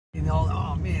And all,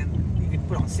 oh man, you can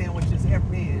put on sandwiches,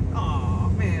 man.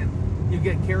 Oh man, you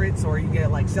get carrots or you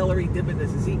get like celery, dip it in the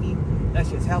tzatziki. That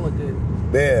shit's hella good.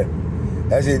 Man,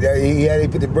 that shit. He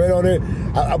put the bread on it.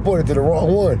 I poured it to the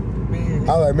wrong one. Man,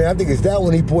 I was like, man, I think it's that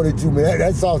one he poured it to me.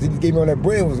 That sauce he just gave me on that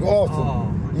bread was awesome.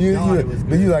 Oh, It was good.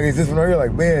 But you like, is this one right here?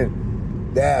 Like,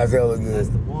 man, that's hella good. That's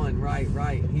the one,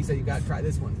 right. He said you gotta try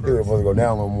this one first. We're supposed to go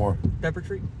down a little more. Pepper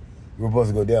tree? We're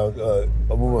supposed to go down. We're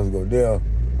supposed to go down.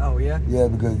 Oh yeah. Yeah,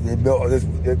 because they built this.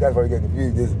 That's why you got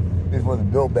confused. This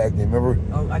wasn't built back then. Remember?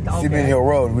 Oh, okay. Cement Hill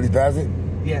Road. Would you pass it?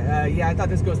 Yeah, I thought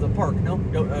this goes to the park. No,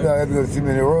 no, I have to go to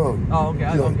Cement Hill Road. Oh, okay,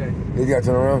 okay. You got to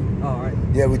turn around. Oh, all right.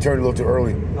 Yeah, we turned a little too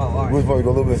early. Oh, all right. We were supposed to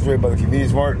go a little bit straight by the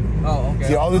convenience mart. Oh, okay.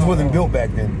 See, all this wasn't built back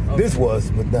then. Okay. This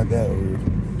was, but not that over here.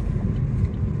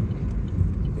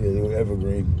 Yeah, they were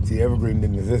Evergreen. See, Evergreen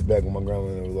didn't exist back when my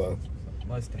grandmother was alive.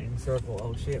 Mustang Circle.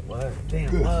 Oh shit! What?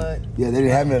 Damn. What? Yeah, they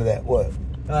didn't have none of that. What?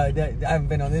 I haven't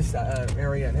been on this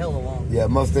area in hella long. Yeah,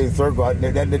 Mustang Circle. All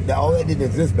that didn't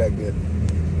exist back then.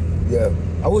 Yeah,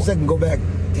 I wish I could go back.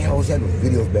 Damn, I wish I had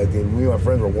videos back then. Me and my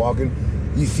friends were walking.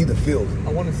 You see the field.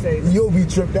 I want to say you'll be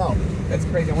tripped out. That's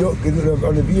crazy. On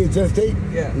the VHS tape,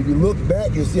 yeah. If you look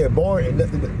back, you'll see a barn and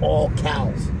nothing but all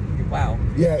cows. Wow.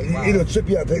 Yeah, wow. It'll trip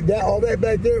you out. All that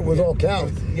back there was all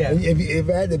cows. Yeah. And if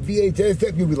I had the VHS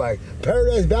tape, you'd be like,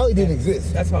 Paradise Valley didn't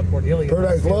exist. That's how Cordelia.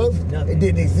 Paradise Love, it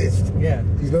didn't exist. Yeah.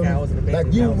 You know? Cows and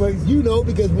like you know,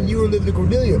 because when you were living in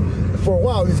Cordelia, for a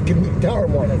while, this tower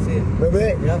mark. That's it. Remember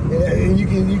that? Yep. And you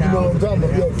can know what I'm talking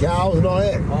about. Yeah, cows and all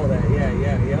that. All that.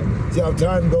 Yeah. See how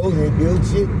time goes and they build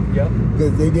shit. Yep.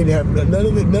 Because they didn't have none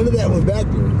of it. None of that was back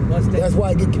there. Mustang. That's why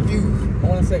I get confused. I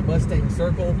want to say Mustang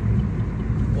Circle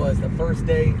was the first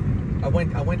day I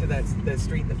went to that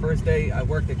street. The first day I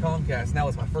worked at Comcast, and that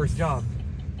was my first job.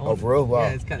 Oh, for real? Wow.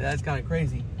 Yeah, that's kind of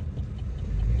crazy.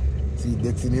 See,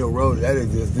 Dixon Hill Road, that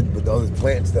existed, but all this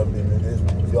plant stuff didn't exist.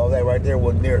 See, all that right there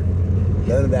wasn't there.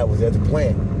 None of that was there. It's a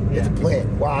plant. Yeah. It's a plant.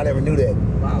 Wow, I never knew that.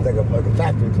 Wow. It's like a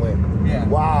factory plant. Yeah.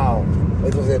 Wow.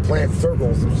 It was that plant circle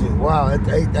or some shit. Wow,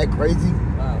 ain't that crazy?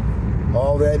 Wow.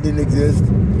 All that didn't exist.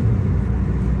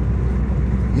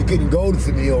 You couldn't go to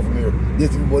Cement Hill from here. This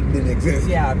didn't exist.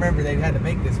 Yeah, I remember they had to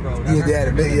make this road. Yeah, they had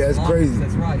to make. Yeah, it's crazy.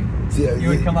 That's right. Yeah, you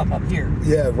would come up here.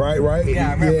 Yeah, right. Yeah,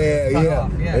 I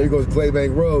remember. Yeah. There goes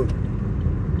Claybank Road.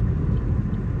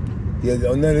 Yeah,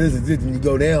 none of this exists. When you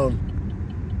go down,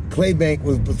 Claybank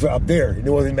was up there, and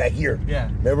it wasn't back here. Yeah.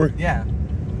 Remember? Yeah.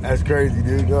 That's crazy,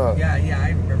 dude. Yeah,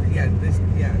 I remember.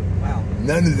 Yeah, wow.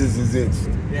 None of this exists.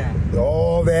 Yeah.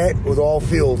 All that was all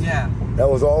field. Yeah. That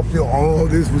was all field. All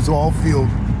this was all field.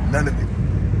 None of it.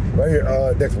 Right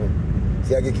here, next one.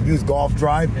 See, I get confused. Golf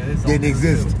Drive didn't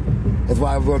exist. That's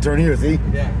why I was going to turn here, see?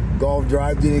 Yeah. Golf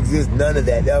Drive didn't exist. None of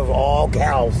that. That was all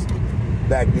cows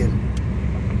back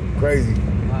then. Crazy.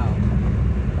 Wow.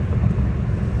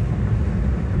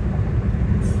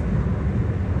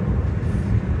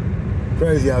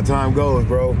 Crazy how time goes,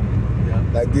 bro. Yeah.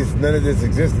 Like this, none of this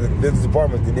existed. Business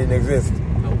apartments that didn't exist.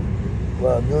 Nope.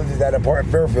 Well, villages at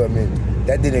Fairfield,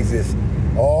 that didn't exist.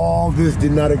 All this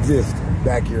did not exist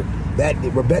back here. That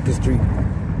Rebecca Street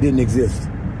didn't exist.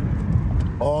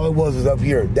 All it was up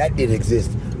here. That didn't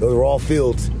exist. Those were all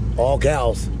fields, all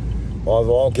cows.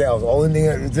 All cows. The only thing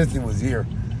that existed was here.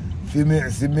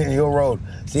 Cement Hill Road.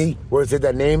 See where it said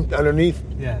that name underneath?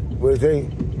 Yeah. What did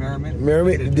it say?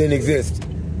 Merriman. It didn't exist.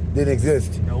 Didn't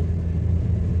exist. Nope.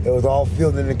 It was all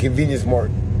field in the convenience mart.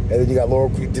 And then you got Laurel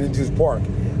Creek Juice Park.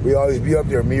 We always be up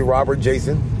there. Me, Robert,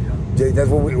 Jason. Yeah. That's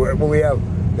when we have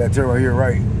that turn right here,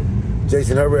 right?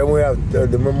 Jason Hubbard, and we have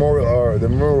the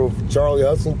memorial of Charlie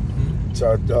Hustle,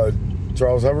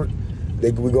 Charles Hubbard.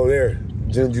 We go there,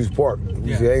 Gin Juice Park.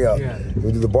 We used to hang out. Yeah.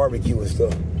 We do the barbecue and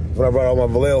stuff. When I brought all my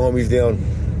Vallejo homies down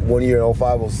one year in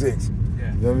 05, 06.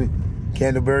 Yeah. You know what I mean?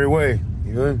 Candleberry Way.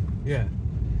 You know what I mean? Yeah.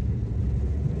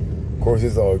 Of course,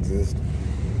 this all exists.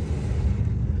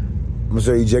 I'm gonna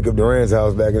show you Jacob Duran's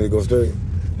house back and it goes straight.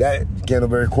 That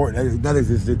Candleberry Court, that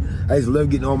existed. I used to love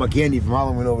getting all my candy from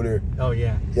Halloween over there. Oh,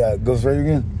 yeah. Yeah, go straight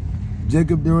again.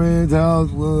 Jacob Duran's house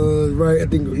was right, I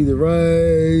think either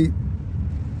right.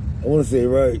 I want to say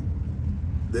right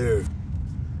there.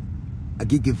 I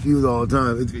get confused all the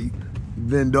time. It's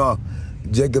been off.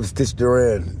 Jacob Stitch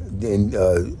Duran,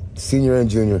 senior and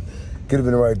junior. Could have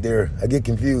been right there. I get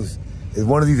confused. It's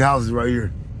one of these houses right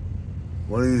here.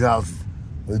 One of these houses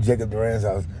was Jacob Duran's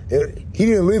house. He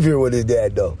didn't live here with his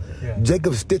dad, though. Yeah.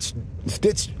 Jacob Stitch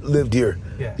lived here.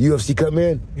 Yeah. UFC cut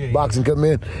man, boxing cut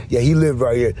man. Yeah, he lived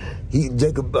right here.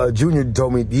 Jacob Jr.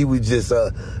 told me he was just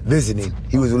visiting.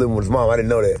 He was living with his mom. I didn't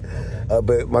know that.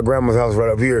 But my grandma's house right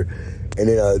up here. And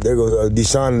then there goes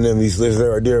Deshaun and them. He lives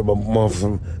there right there. My mom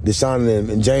from Deshaun and them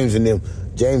and James and them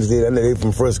James did. I know they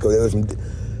from Frisco.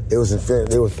 They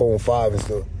was 4 and 5 and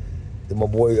stuff. Then my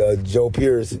boy Joe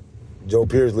Pierce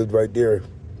lived right there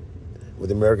with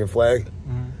the American flag.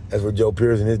 Mm-hmm. That's where Joe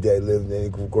Pierce and his dad lived.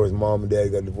 And then, of course, mom and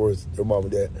dad got divorced. Their mom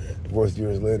and dad divorced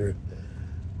years later.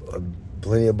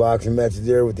 Plenty of boxing matches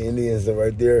there with the Indians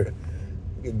right there.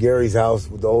 Gary's house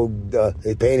with the old,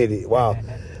 they painted it. Wow.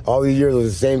 All these years it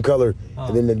was the same color.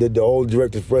 And then they did the old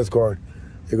director's press card.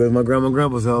 There goes my grandma and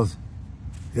grandpa's house.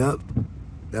 Yep.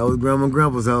 That was grandma and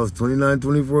grandpa's house.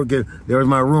 2924 kid. There was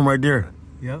my room right there.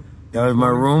 Yep. That was my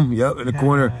room. Yep. In the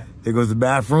corner. There goes the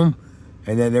bathroom.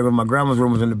 And then there goes my grandma's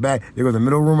room was in the back. There goes the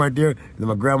middle room right there. And then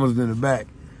my grandma's was in the back.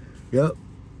 Yep.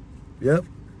 Yep.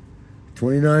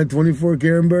 2924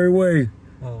 Candleberry Way.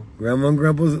 Oh. Grandma and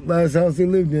grandpa's last house they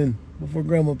lived in before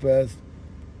grandma passed.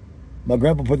 My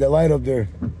grandpa put that light up there.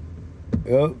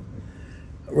 Yep.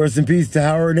 Rest in peace to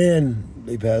Howard and Ann.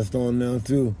 They passed on now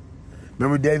too.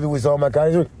 Remember David we saw my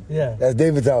Kaiser? Yeah. That's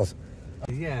David's house.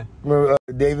 Yeah. Remember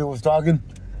David was talking?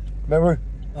 Remember?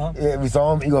 Yeah, we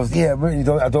saw him. He goes, yeah.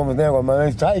 I told him his name. My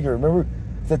name's Tiger. Remember?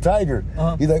 It's a Tiger.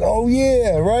 He's like, oh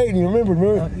yeah, right. And you remember?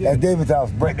 Yeah. That's David's house.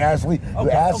 Brett and Ashley.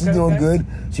 Okay, Ashley's doing good.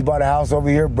 She bought a house over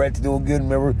here. Brett's doing good.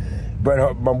 Remember?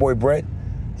 Brett, my boy Brett.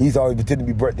 He's always pretending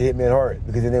to be Brett the Hitman Hart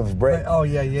because his name was Brett. Oh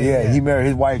yeah. He married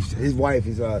his wife. His wife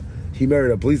is he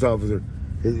married a police officer.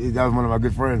 That was one of my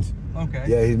good friends. Okay.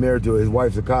 Yeah, he's married to her. His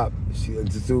wife's a cop. She's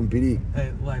in Sassoon PD.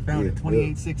 Hey, well, I found it.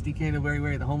 2860 Candleberry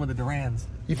Way, the home of the Durans.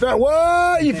 You found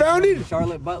what? You found it?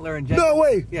 Charlotte Butler and Jacob. No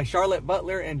way. Yeah, Charlotte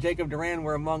Butler and Jacob Duran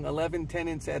were among 11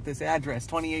 tenants at this address,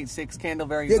 2860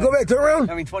 Candleberry Way. Yeah, go back, turn around.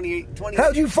 I mean, 28.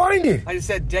 How'd you find it? I just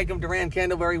said Jacob Duran,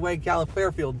 Candleberry Way,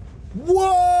 Fairfield. What?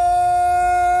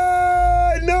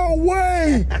 No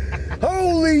way.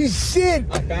 Holy shit.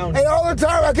 I found him. And all the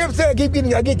time, I kept saying,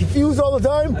 I get confused all the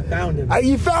time. I found him.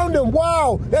 You found him.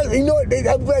 Wow. You know what?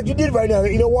 I'm glad you did it right now.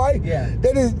 You know why? Yeah.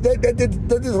 That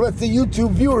just lets the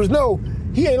YouTube viewers know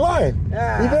he ain't lying.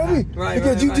 You feel me? Right,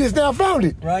 because you just now found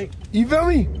it. Right. You feel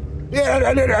me? Yeah,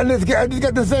 I just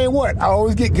got the saying what? I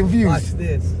always get confused. Watch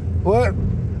this. What?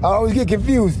 I always get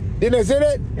confused. Didn't I say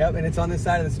that? Yep, and it's on this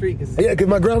side of the street. Yeah, because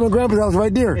my grandma and grandpa's house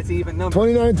right there. It's an even number.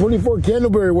 2924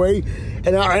 Candleberry Way.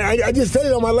 And I just said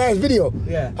it on my last video.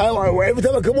 Yeah. Every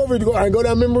time I come over, I go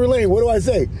down memory lane. What do I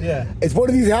say? Yeah. It's one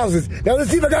of these houses. Now,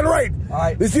 let's see if I got it right. All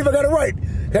right. Let's see if I got it right.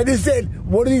 I just said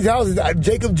one of these houses,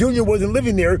 Jacob Jr. wasn't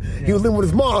living there. Yeah. He was living with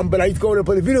his mom, but I used to go over there and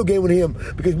play the video game with him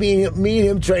because me and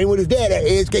him trained with his dad at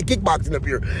ASK kickboxing up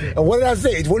here. And what did I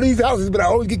say? It's one of these houses, but I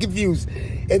always get confused.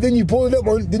 And then you pull it up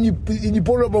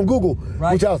on Google.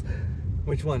 Right. Which house?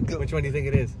 Which one? Which one do you think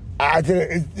it is? I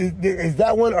said, is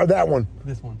that one or that one?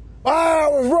 This one. I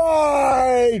was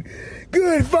right.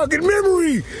 Good fucking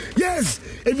memory. Yes.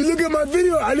 If you look at my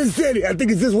video, I just said it. I think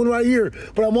it's this one right here.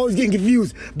 But I'm always getting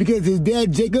confused because his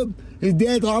dad, Jacob, his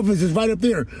dad's office is right up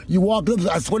there. You walk up,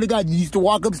 I swear to God, you used to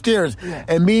walk upstairs. Yeah.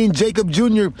 And me and Jacob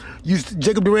Jr.,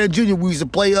 Jacob Duran Jr., we used to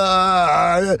play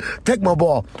Tecmo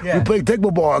ball. Yeah. We played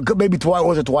Tecmo ball maybe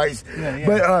once or twice. Yeah.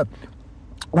 But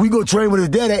we go train with his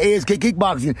dad at ASK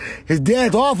Kickboxing. His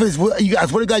dad's office, I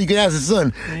swear to God, you can ask his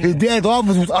son. Yeah. His dad's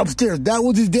office was upstairs. That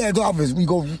was his dad's office. We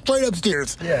go straight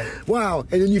upstairs. Yeah. Wow.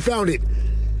 And then you found it.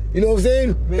 You know what I'm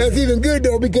saying? Man. That's even good,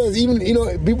 though, because even,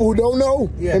 people who don't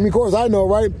know, and of course I know,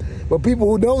 right? But people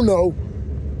who don't know,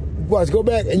 watch, go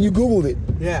back and you Googled it.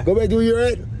 Yeah. Go back to where you're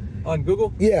at. On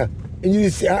Google? Yeah. And you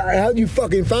just, how you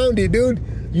fucking found it, dude?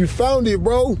 You found it,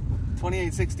 bro.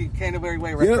 2860 Candleberry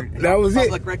Way record. Yep, that was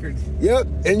Public records. Yep,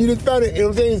 and you just found it. You know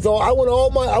what I'm saying? So I went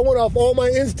off all my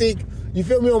instinct. You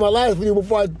feel me on my last video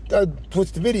before I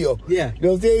switched the video. Yeah. You know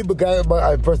what I'm saying? Because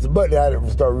I pressed the button, I had to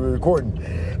start recording.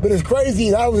 But it's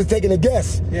crazy. I was just taking a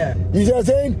guess. Yeah. You see what I'm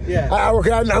saying? Yeah.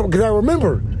 Because I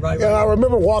remember. Right. I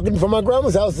remember walking from my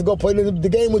grandma's house to go play the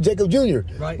game with Jacob Jr.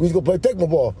 Right. We used to go play Tecmo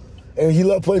ball. And he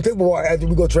loved playing Tecmo ball after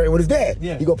we go train with his dad.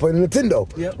 Yeah. He go play the Nintendo.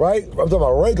 Yep. Right? I'm talking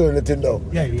about regular Nintendo.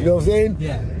 Yeah. You know what I'm saying?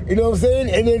 Yeah. You know what I'm saying?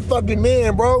 And then fucking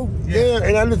man, bro. Yeah.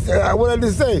 And what I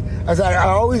just say? I said I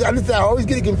always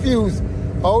get it confused.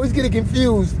 I always get it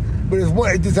confused. But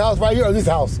it's this house right here or this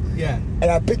house. Yeah. And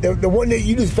I picked the one that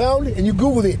you just found and you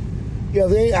Googled it. You know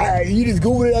what I'm saying? You just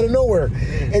Googled it out of nowhere.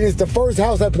 Yeah. And it's the first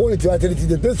house I pointed to. I said it's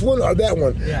either this one or that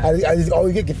one. Yeah. I just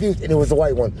always get confused, and it was the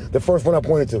white one. The first one I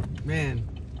pointed to. Man.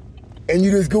 And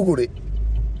you just Googled it.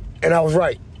 And I was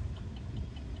right.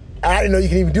 I didn't know you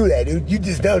can even do that, dude. You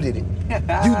just now did it.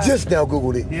 You just now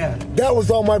Googled it. Yeah. That was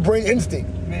all my brain instinct.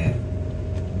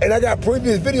 Man. And I got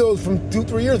previous videos from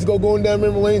 2-3 years ago going down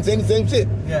memory lane saying the same shit.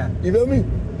 Yeah. You feel me?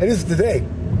 And this is today.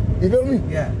 You feel me?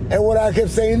 Yeah. And what I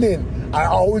kept saying then, I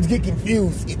always get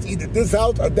confused. It's either this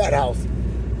house or that house.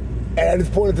 And I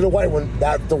just pointed to the white one.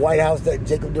 That's the White House that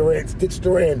Jacob Duran, Stitch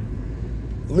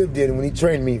Duran, lived in when he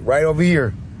trained me, right over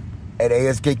here at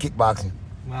ASK Kickboxing.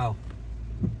 Wow.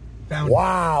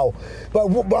 Wow. But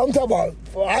I'm talking about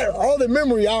all the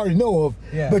memory I already know of,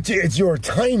 but it's your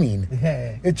timing.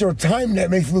 Yeah. It's your timing that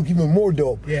makes it look even more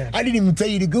dope. Yeah. I didn't even tell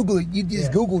you to Google it. You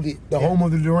just Googled it. The home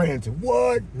of the Durans.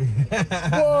 What?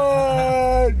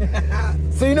 What?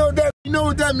 So you know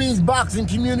what that means, boxing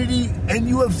community and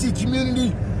UFC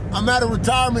community? I'm out of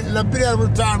retirement, and I've been out of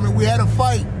retirement. We had a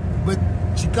fight, but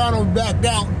Chicano backed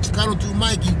out. Chicano to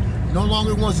Mikey no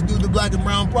longer wants to do the black and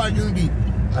brown pride unity.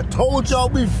 I told y'all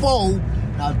before,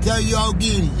 and I'll tell y'all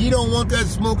again, he don't want that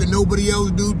smoke and nobody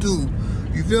else do too.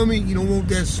 You feel me? You don't want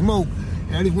that smoke.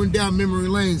 And I just went down memory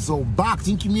lane. So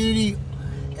boxing community,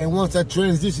 and once I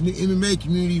transitioned to MMA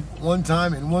community one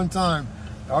time,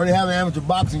 I already have an amateur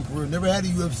boxing career, never had a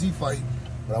UFC fight,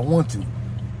 but I want to.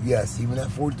 Yes, even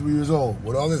at 43 years old.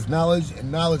 With all this knowledge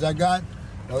I got,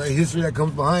 all that history that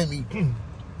comes behind me,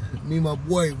 me and my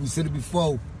boy, we said it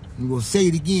before, and we'll say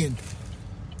it again.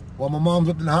 While my mom's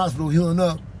up in the hospital healing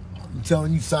up, I'm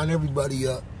telling you, sign everybody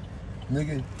up.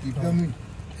 Nigga, you feel me?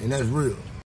 And that's real.